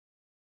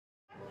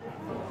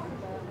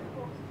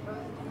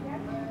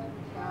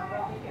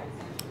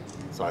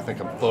So I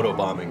think I'm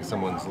photobombing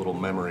someone's little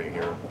memory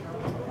here.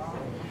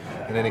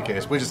 In any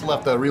case, we just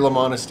left the Rila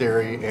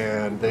Monastery,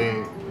 and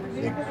they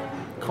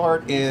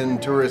cart in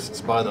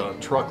tourists by the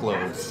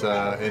truckloads.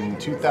 In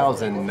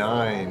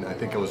 2009, I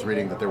think I was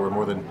reading that there were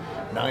more than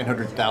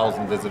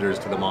 900,000 visitors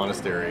to the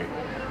monastery.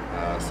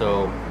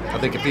 So I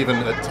think if even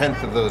a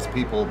tenth of those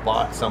people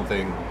bought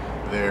something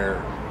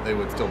there, they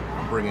would still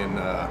bring in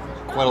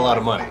quite a lot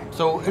of money.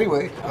 So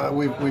anyway,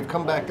 we've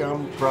come back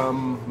down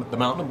from the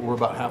mountain. We're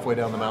about halfway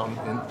down the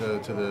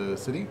mountain to the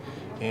city,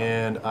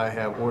 and I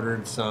have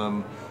ordered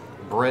some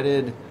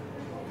breaded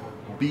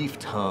beef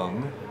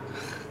tongue,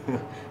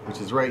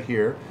 which is right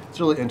here. It's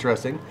really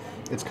interesting.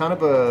 It's kind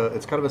of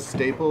a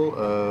staple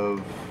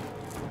of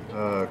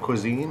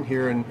cuisine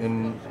here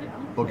in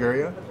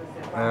Bulgaria.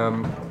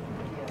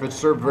 It's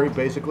served very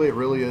basically. It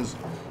really is.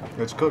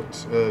 It's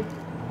cooked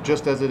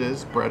just as it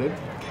is, breaded,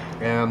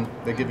 and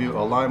they give you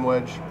a lime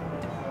wedge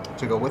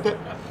to go with it,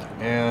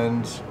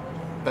 and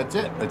that's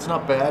it. It's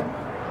not bad.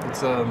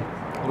 It's a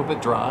little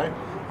bit dry.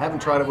 I haven't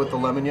tried it with the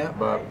lemon yet,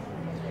 but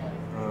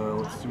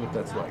let's see what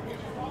that's like.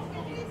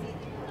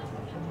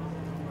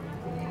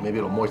 Maybe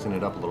it'll moisten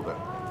it up a little bit.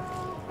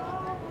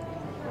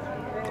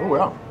 Oh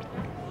yeah,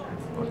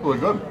 that's really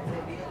good.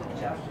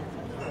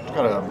 It's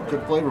got a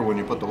good flavor when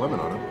you put the lemon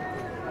on it.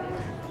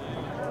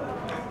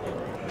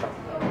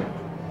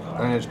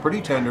 And it's pretty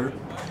tender.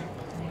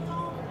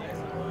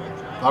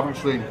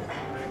 Obviously,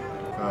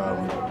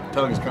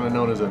 tongue is kind of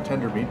known as a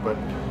tender meat, but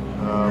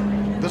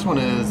this one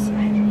is,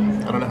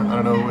 I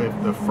don't know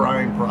if the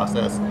frying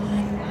process,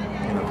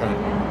 kind of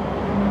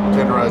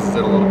tenderizes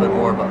it a little bit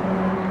more, but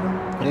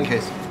in any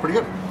case, it's pretty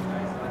good.